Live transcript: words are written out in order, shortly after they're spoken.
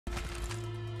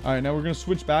All right, now we're gonna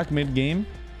switch back mid-game.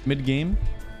 We're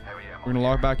gonna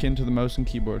log back into the mouse and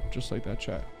keyboard, just like that,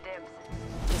 chat.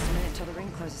 Just a minute till the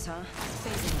ring closes, huh?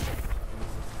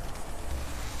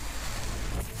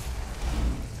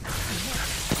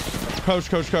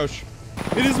 Coach.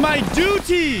 It is my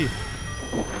duty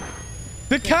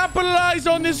to capitalize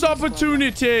on this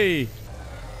opportunity.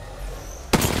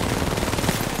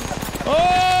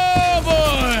 Oh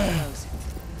boy!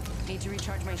 Need to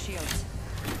recharge my shields.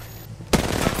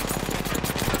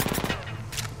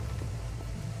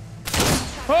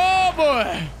 Oh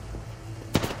boy!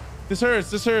 This hurts.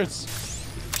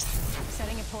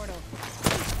 Setting a portal.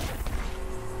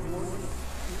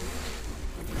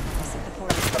 I'll set the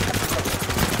portal.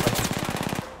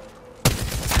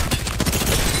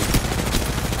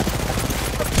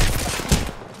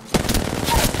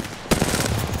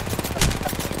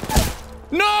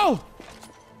 No!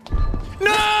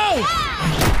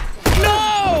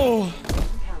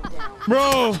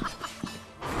 Bro.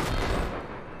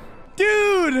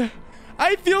 Dude,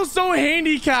 I feel so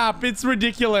handicapped. It's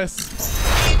ridiculous.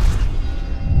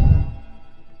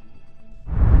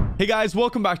 Hey guys,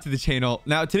 welcome back to the channel.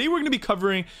 Now today we're going to be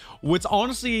covering what's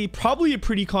honestly probably a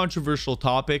pretty controversial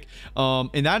topic,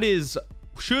 and that is,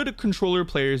 should controller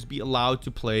players be allowed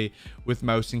to play with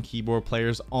mouse and keyboard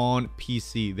players on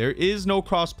PC? There is no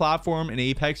cross-platform in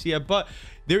Apex yet, but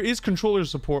there is controller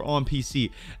support on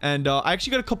PC, and I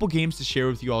actually got a couple games to share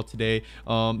with you all today.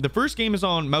 The first game is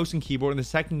on mouse and keyboard, and the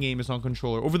second game is on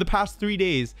controller. Over the past 3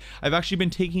 days, I've actually been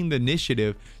taking the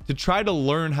initiative to try to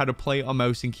learn how to play on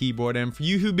mouse and keyboard. And for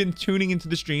you who've been tuning into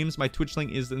the streams, my Twitch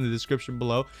link is in the description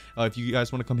below if you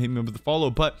guys want to come hit me up with a follow.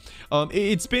 But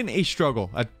it's been a struggle.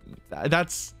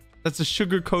 That's a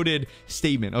sugar-coated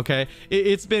statement, okay?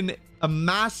 It's been a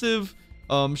massive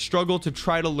struggle to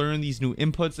try to learn these new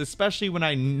inputs, especially when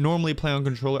I normally play on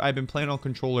controller. I've been playing on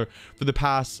controller for the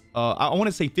past I want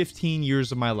to say 15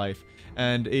 years of my life,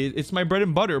 and it's my bread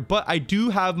and butter. But I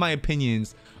do have my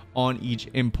opinions on each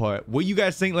input. What you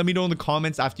guys think, let me know in the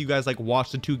comments after you guys like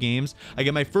watch the 2 games. I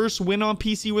get my first win on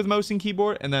PC with mouse and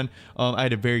keyboard, and then I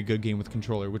had a very good game with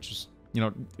controller, which is, you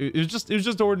know, it was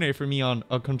just ordinary for me on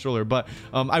a controller. But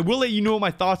I will let you know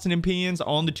my thoughts and opinions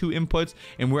on the 2 inputs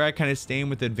and where I kind of stand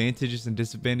with the advantages and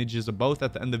disadvantages of both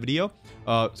at the end of the video.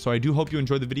 So I do hope you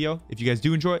enjoyed the video. If you guys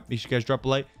do enjoy it, make sure you guys drop a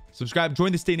like, subscribe,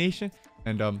 join the Stay Nation,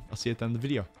 and I'll see you at the end of the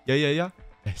video. Yeah,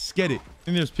 let's get it.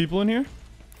 And there's people in here.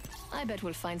 I bet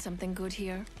we'll find something good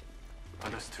here.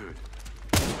 Understood.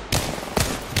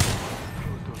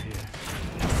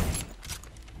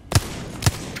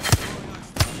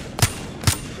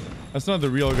 That's not the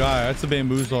real guy. That's the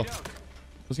bamboozle. I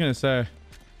was gonna say.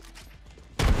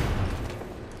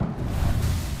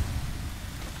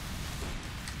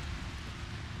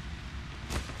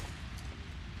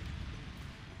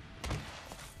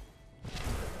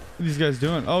 What are these guys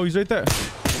doing? Oh, he's right there.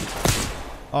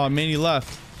 Oh man, he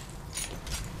left.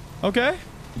 Okay.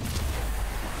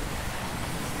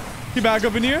 Get back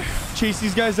up in here. Chase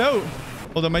these guys out.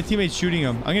 Hold on, my teammate's shooting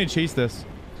him. I'm gonna chase this.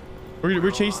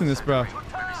 We're chasing this, bro.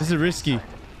 This is risky.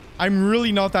 I'm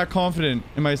really not that confident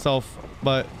in myself,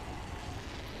 but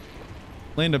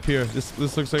land up here. This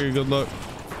looks like a good look.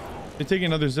 They're taking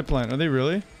another zip line. Are they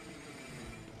really?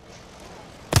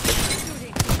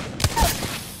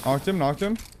 Knocked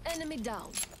him. Enemy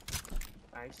down.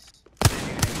 Nice.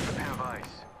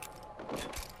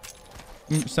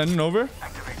 Sending over.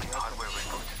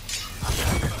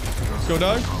 Let's go,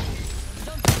 dog.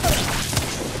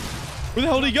 Where the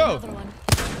hell did he go?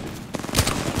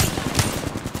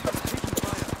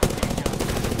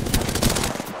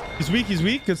 He's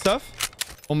weak. Good stuff.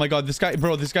 Oh my god, this guy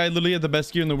literally had the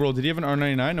best gear in the world. Did he have an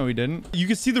R99? No, he didn't. You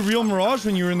could see the real Mirage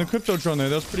when you were in the crypto drone there.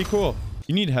 That was pretty cool.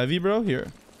 You need heavy, bro? Here.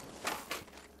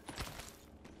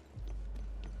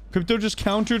 Crypto just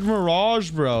countered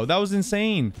Mirage, bro. That was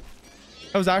insane.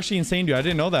 That was actually insane, dude. I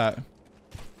didn't know that.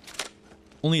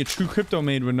 Only a true crypto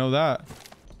maid would know that.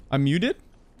 I'm muted?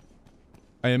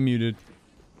 I am muted.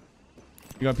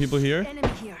 You got people here? Enemy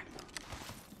here.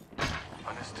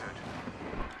 Understood.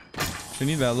 I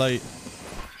need that light.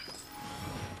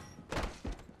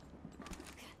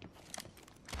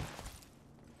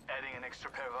 Adding an extra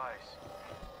pair of eyes.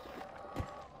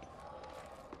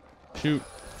 Shoot.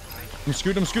 I'm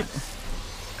scoot.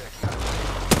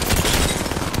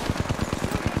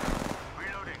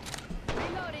 Reloading.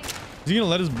 Is he gonna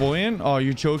let his boy in? Oh,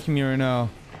 you're joking me right now.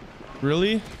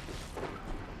 Really?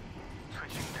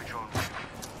 Switching to drone.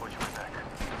 Watch your back.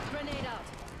 Grenade out.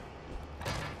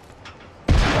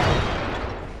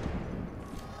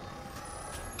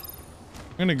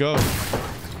 I'm gonna go.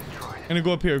 I'm gonna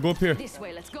go up here. This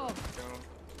way, let's go.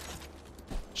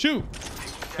 Shoot.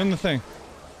 In the thing.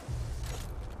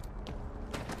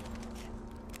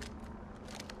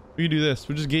 We can do this.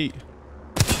 We'll just gate.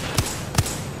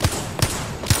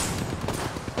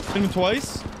 Hit him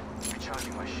twice.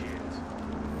 Recharging my shields.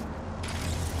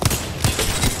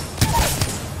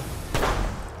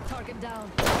 Target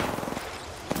down.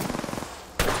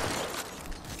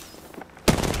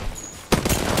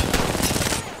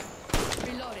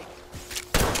 Reloading.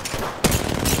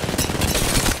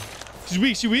 She's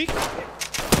weak. She weak.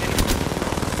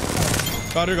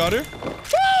 Got her. Got her.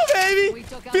 Woo, baby.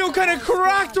 Feel kind of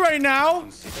cracked right now.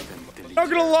 Not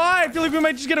gonna lie. I feel like we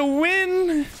might just get a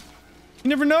win. You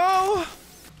never know.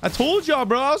 I told y'all,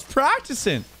 bro. I was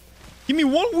practicing. Give me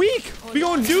 1 week. We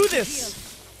gonna do this.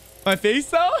 My face,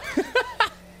 though?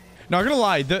 Not gonna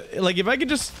lie. Like, if I could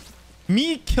just...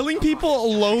 Me killing people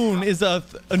alone is a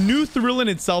new thrill in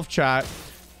itself, chat.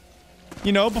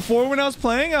 You know, before when I was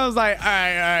playing, I was like, all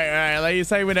right. Like, you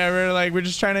say whatever. Like, we're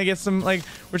just trying to get some, like,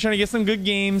 we're trying to get some good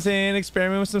games in,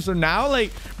 experiment with some. So now,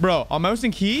 like, bro, on mouse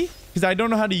and key, because I don't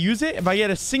know how to use it, if I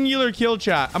get a singular kill,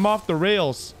 chat, I'm off the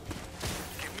rails.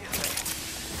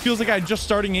 Feels like I'm just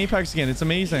starting Apex again. It's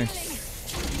amazing.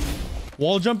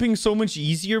 Wall jumping so much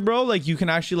easier, bro. Like, you can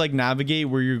actually, like, navigate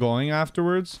where you're going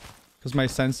afterwards. Because my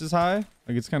sense is high.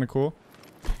 Like, it's kind of cool.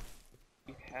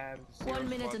 1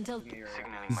 minute until Signaling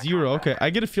my 0. Okay.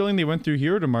 I get a feeling they went through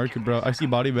here to market, bro. I see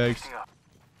body bags.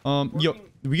 Yo,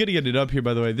 we got to get it up here,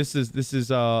 by the way. This is,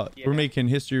 we're making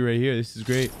history right here. This is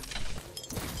great.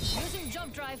 using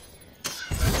jump drive.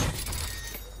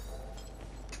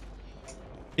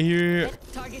 Here.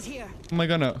 Target here. Oh my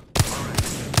god, no.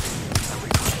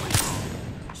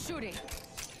 Shooting.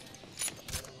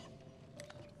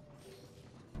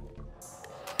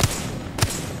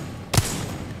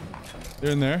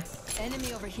 They're in there.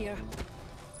 Enemy over here.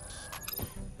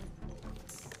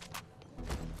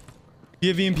 Do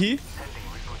you have EMP?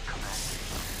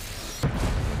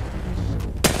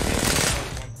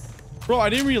 Bro, I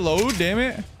didn't reload, damn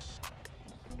it.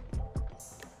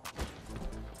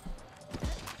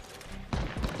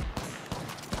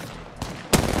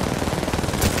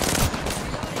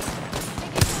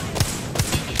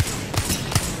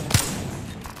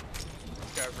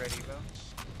 Got ready, though.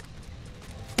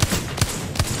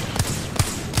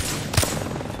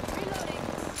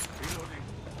 Reloading.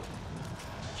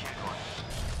 Killed one.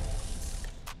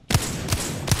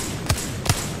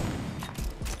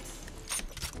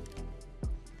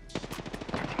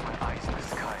 Getting my eyes in the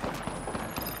sky.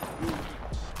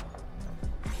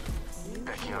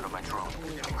 Backing out of my drone.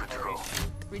 I'm good to go.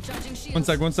 Recharging shields. 1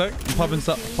 sec, 1 sec. Pop and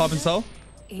sell.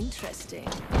 Interesting.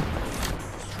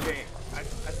 Okay, I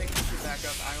think we should back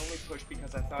up. I only pushed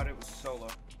because I thought it was solo.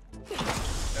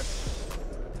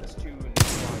 That's two and one.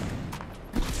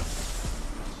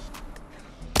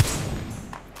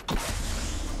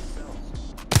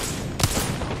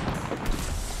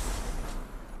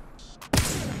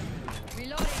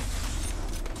 Reloading.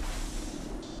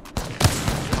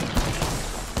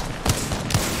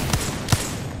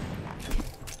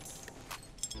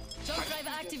 Jump drive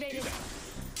activated.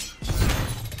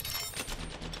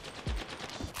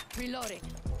 Reloading.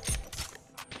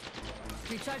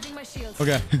 Recharging my shields.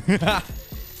 Okay.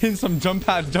 Hitting some jump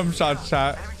pad, jump shots,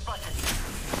 chat. Enemy spotted.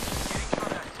 Getting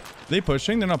contact. They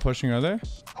pushing? They're not pushing, are they?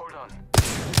 Hold on.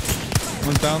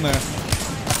 One's down there.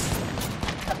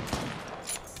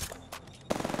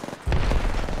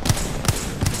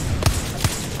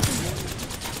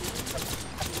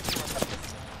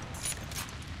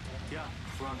 Yeah,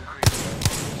 we're on the creek.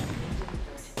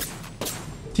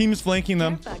 Team's flanking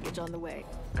them. Care package on the way.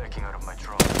 Backing out of my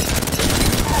drone.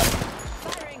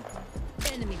 Firing.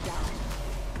 Enemy down.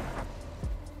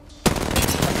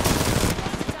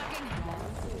 Attacking.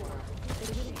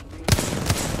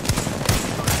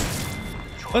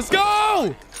 Let's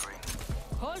go!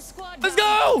 Whole squad Let's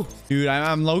down. go! Dude,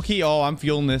 I'm low-key. Oh, I'm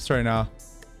feeling this right now.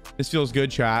 This feels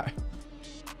good, chat.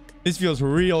 This feels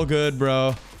real good,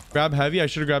 bro. Grab heavy. I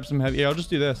should have grabbed some heavy. Yeah, I'll just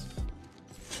do this.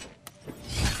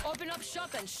 Open up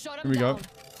shop and shut Here them we go. down.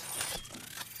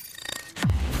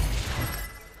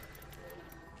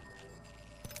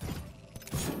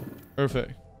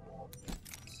 Perfect.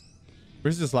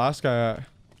 Where's this last guy at?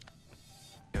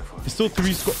 It's still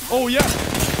 3 score. Oh, yeah.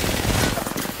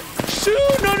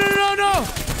 Shoot! No, no, no, no!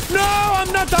 No!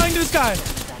 I'm not dying to this guy.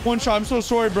 1 shot. I'm so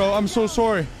sorry, bro. I'm so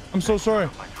sorry. I'm so sorry.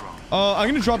 I'm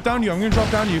gonna drop down to you. I'm gonna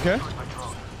drop down to you, okay?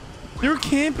 They're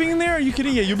camping in there? Are you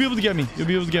kidding? Yeah, you'll be able to get me. You'll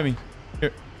be able to get me.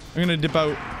 Here. I'm gonna dip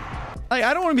out. Like,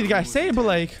 I don't want to be the guy to say it, but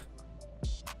like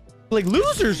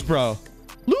losers, bro.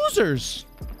 Losers.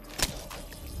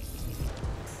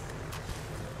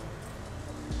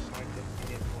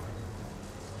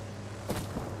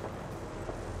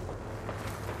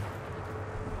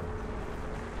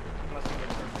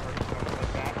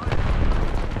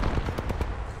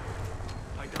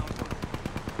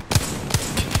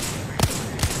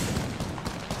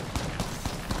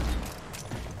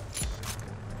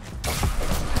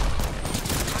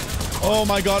 Oh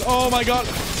my god. Oh my god.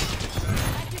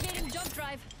 Activating jump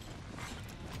drive.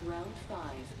 Round 5.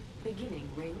 Beginning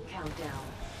ring countdown.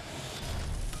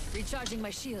 Recharging my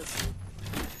shields.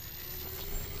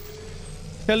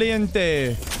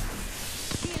 Caliente.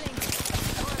 Healing.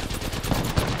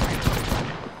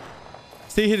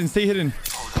 Stay hidden. Stay hidden.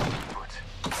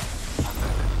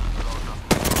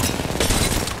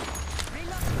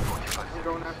 I'm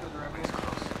going after the remnant.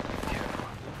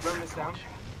 Remnant's down.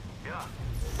 Yeah.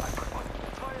 I put one.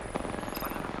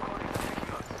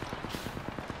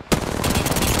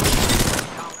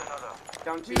 Down another.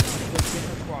 Down 2. There's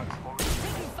different squads.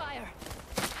 Taking fire.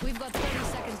 We've got 30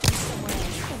 seconds to be somewhere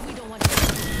else if we don't want to.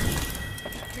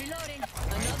 Reloading.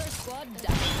 Another squad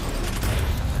down.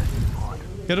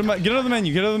 Get out of the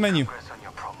menu. Get out of the menu. Congrats on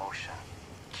your promotion.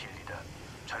 Kill leader.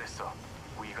 잘했어.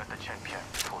 We got the champion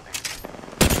for this.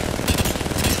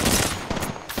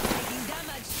 Taking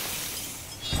damage.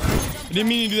 I didn't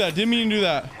mean to do that. Didn't mean to do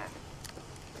that.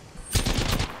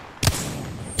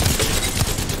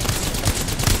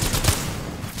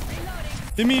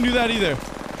 Reloading. Didn't mean to do that either.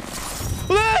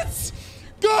 Let's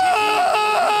go!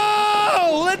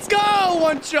 Let's go!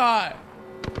 One shot.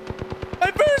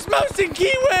 My first mouse and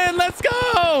key win. Let's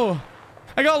go.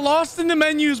 I got lost in the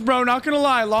menus, bro. Not gonna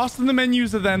lie. Lost in the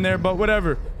menus at the end there, but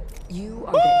whatever. You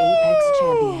are the Apex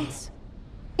champions.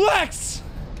 Flex!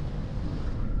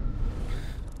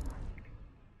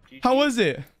 How was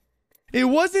it? It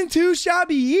wasn't too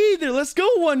shabby either. Let's go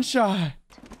one shot.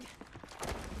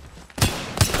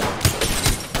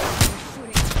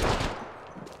 Shooting.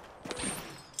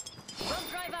 Jump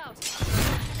drive out.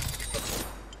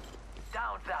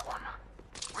 Down that one.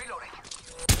 Reloading.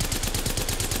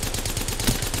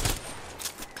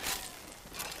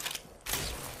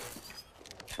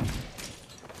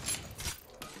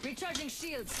 Recharging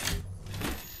shields.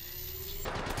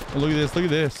 Oh, look at this. Look at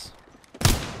this.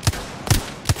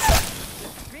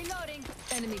 Reloading.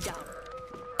 Enemy down.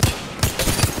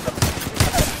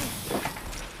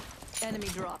 Enemy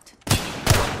dropped.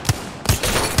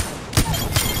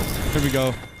 Here we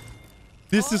go.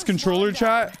 This is controller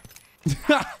chat.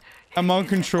 I'm on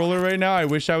controller right now. I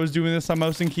wish I was doing this on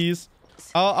mouse and keys.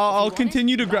 I'll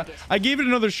continue to grab. I gave it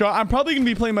another shot. I'm probably gonna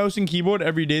be playing mouse and keyboard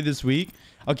every day this week.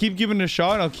 I'll keep giving it a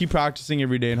shot and I'll keep practicing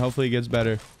every day and hopefully it gets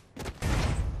better. Taking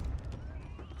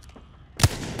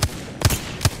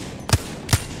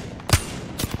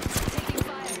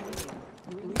fire.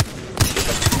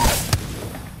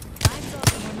 Time's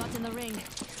up and we're not in the ring.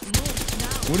 Move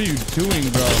now. What are you doing,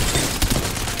 bro?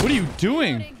 What are you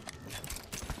doing? Reloading.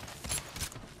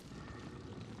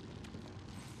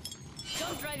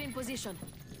 Jump drive in position.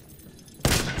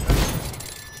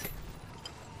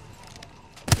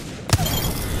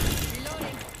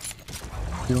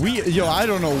 Reloading. Yo, I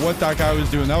don't know what that guy was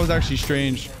doing. That was actually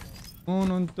strange. Taking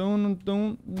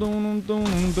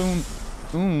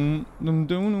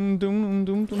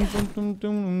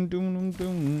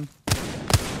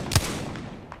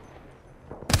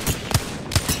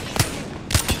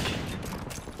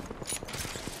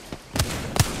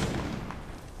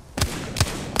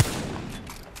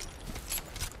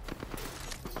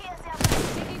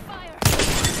fire.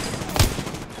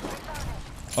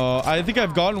 I think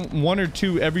I've gotten one or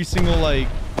two every single like.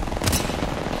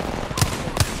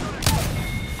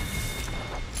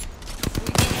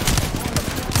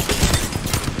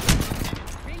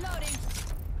 Reloading.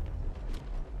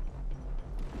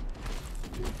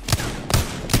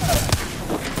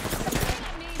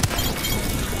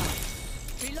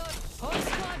 Reload. Whole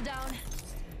squad down.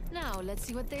 Now let's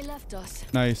see what they left us.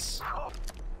 Nice.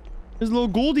 There's little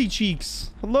Goldie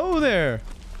cheeks. Hello there.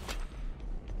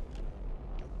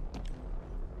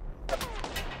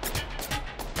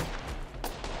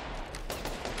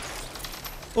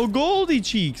 Oh, Goldie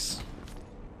cheeks.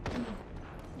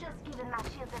 Just giving my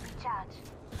shields a recharge.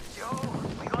 Yo,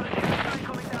 we got an air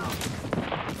coming down.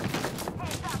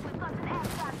 Heads up, we've got an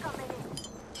aircraft coming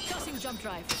in. Tossing jump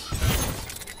drive.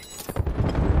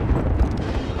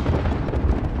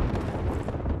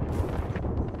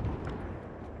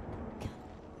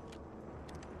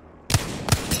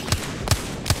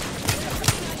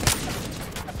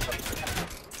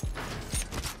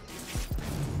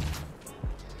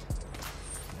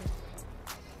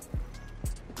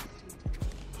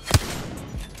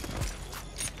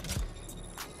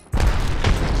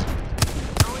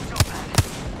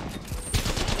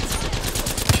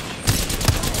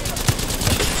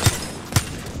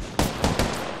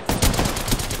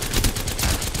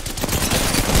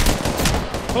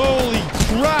 Holy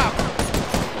crap.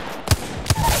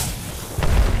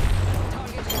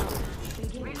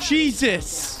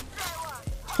 Jesus.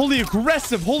 Holy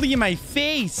aggressive. Holy in my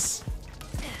face.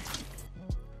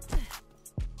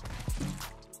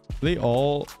 They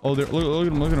all... Oh, they're... Look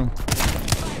at him. Look at him.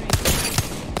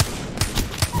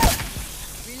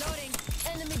 Reloading.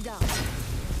 Enemy down.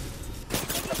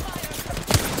 Taking fire.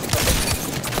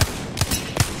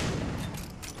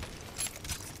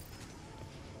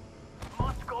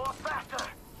 Must go faster.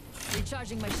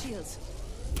 Recharging my shields.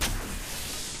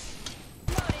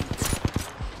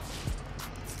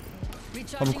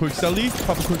 Pop a quick celly.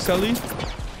 Pop a quick celly.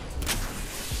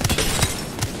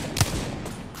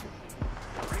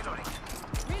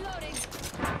 Reloading.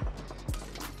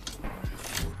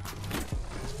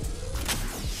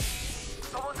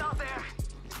 Someone's out there.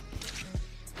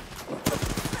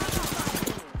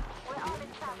 We're all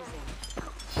inside.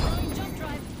 Throwing jump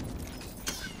drive.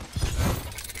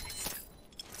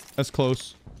 That's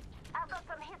close. I've got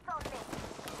some hits on me.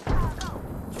 Go.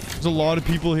 There's a lot of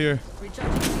people here.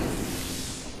 Recharging shields.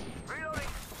 Reloading.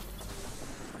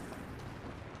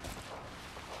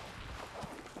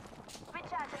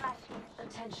 Recharging my shield.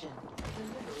 Attention.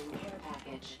 Delivering care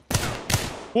package.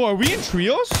 Whoa, are we in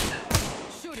trios?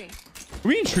 Shooting. Are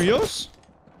we in trios?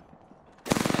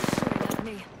 Shooting at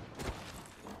me.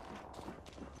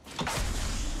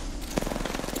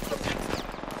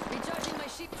 Recharging my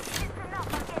shield. It's enough.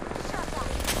 I'm getting shot at.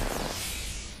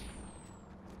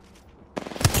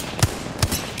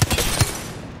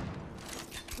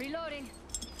 Reloading.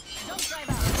 Jump drive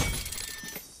out.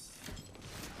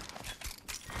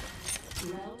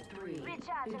 Round 3.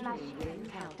 Recharging my Beginning shield. ring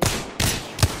countdown.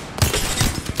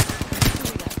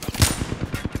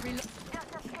 Reload.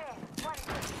 Just a square. One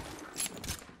hit.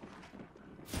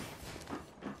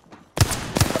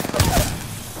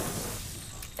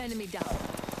 Enemy down.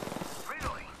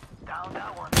 Reloading. Down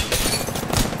that one.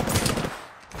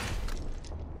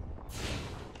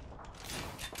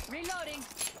 Reloading.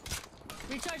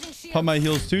 Recharging shield. Pop my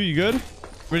heals too. You good?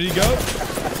 Ready to go?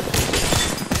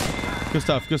 Good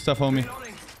stuff. Good stuff, homie.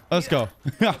 Let's go.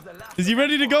 Is he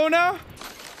ready to go now? All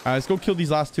right, let's go kill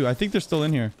these last two. I think they're still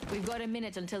in here. We've got a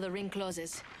minute until the ring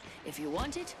closes. If you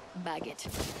want it, bag it.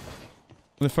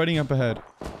 They're fighting up ahead.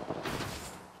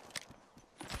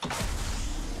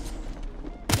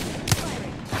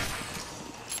 Firing.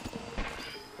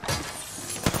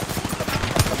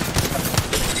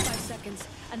 5 seconds,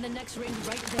 and the next ring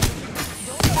right there.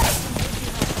 Don't let them get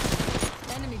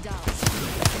behind. Enemy down.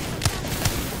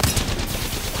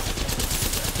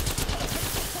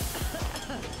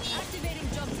 Activating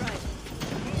jump drive.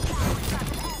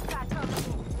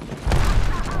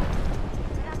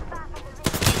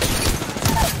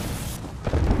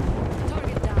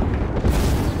 Target down.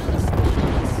 Another squad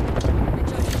on us.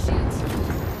 Recharging shields.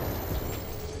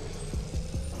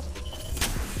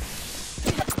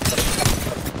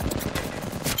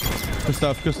 Good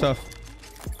stuff. Good stuff.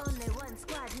 Only one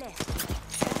squad left.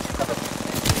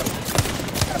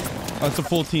 That's a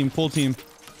full team. Full team.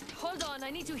 Hold on,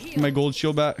 I need to heal. Get my gold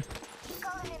shield back.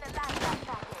 Calling in a last shot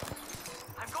package.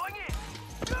 I'm going in.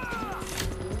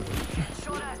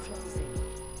 Shot at.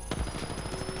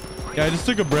 Yeah, I just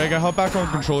took a break. I hopped back on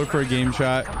controller for a game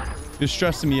chat. It's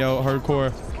stressing me out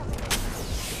hardcore.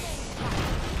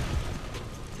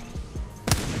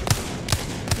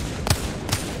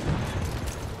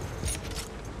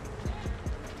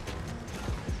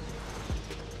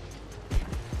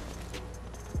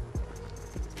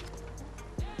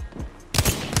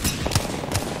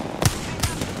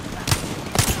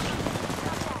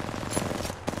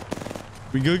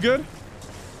 We good? Good?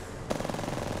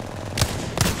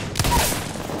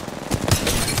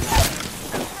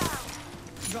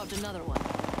 Dropped another one.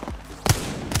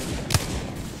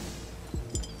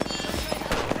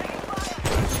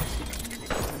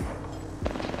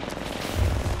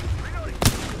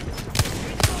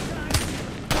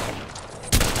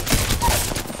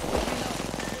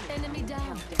 Enemy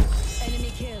down.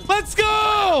 Enemy killed. Let's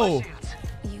go!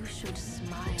 You should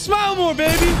smile. Smile more,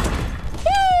 baby!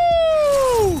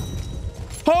 Woo!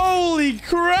 Holy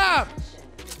crap!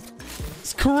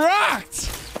 It's cracked!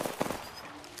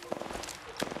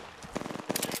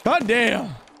 God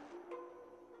damn.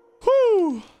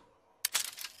 Whoo!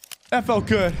 That felt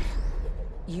good.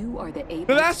 You are the Apex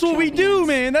But that's what we do, champions.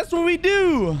 man. That's what we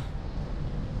do.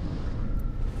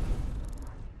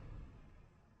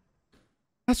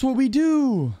 That's what we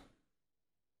do.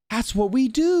 That's what we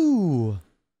do.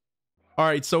 All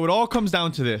right, so it all comes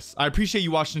down to this. I appreciate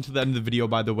you watching to the end of the video,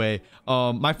 by the way.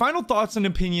 My final thoughts and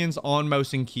opinions on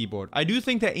mouse and keyboard. I do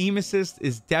think that aim assist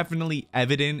is definitely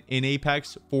evident in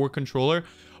Apex for controller,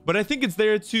 but I think it's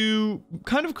there to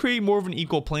kind of create more of an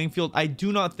equal playing field. I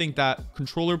do not think that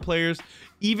controller players,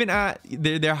 even at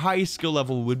their highest skill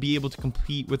level, would be able to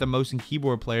compete with a mouse and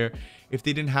keyboard player if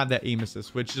they didn't have that aim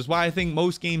assist, which is why I think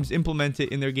most games implement it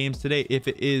in their games today, if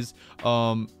it is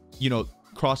you know,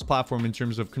 cross-platform in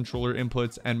terms of controller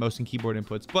inputs and mouse and keyboard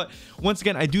inputs. But once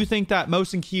again, I do think that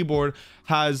mouse and keyboard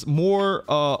has more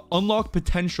unlocked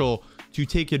potential to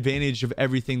take advantage of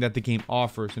everything that the game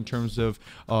offers in terms of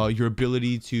your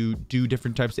ability to do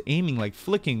different types of aiming, like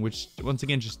flicking, which once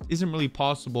again just isn't really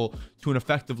possible to an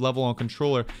effective level on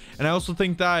controller. And I also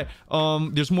think that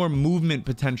there's more movement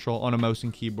potential on a mouse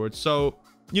and keyboard. So,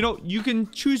 you know, you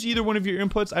can choose either one of your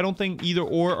inputs. I don't think either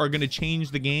or are going to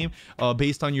change the game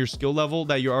based on your skill level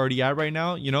that you're already at right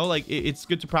now. You know, like it's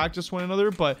good to practice one another,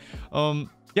 but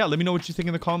yeah, let me know what you think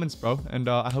in the comments, bro. And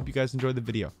I hope you guys enjoyed the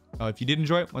video. If you did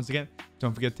enjoy it, once again,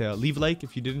 don't forget to leave a like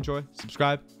if you did enjoy,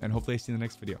 subscribe, and hopefully I see you in the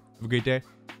next video. Have a great day.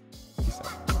 Peace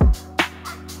out.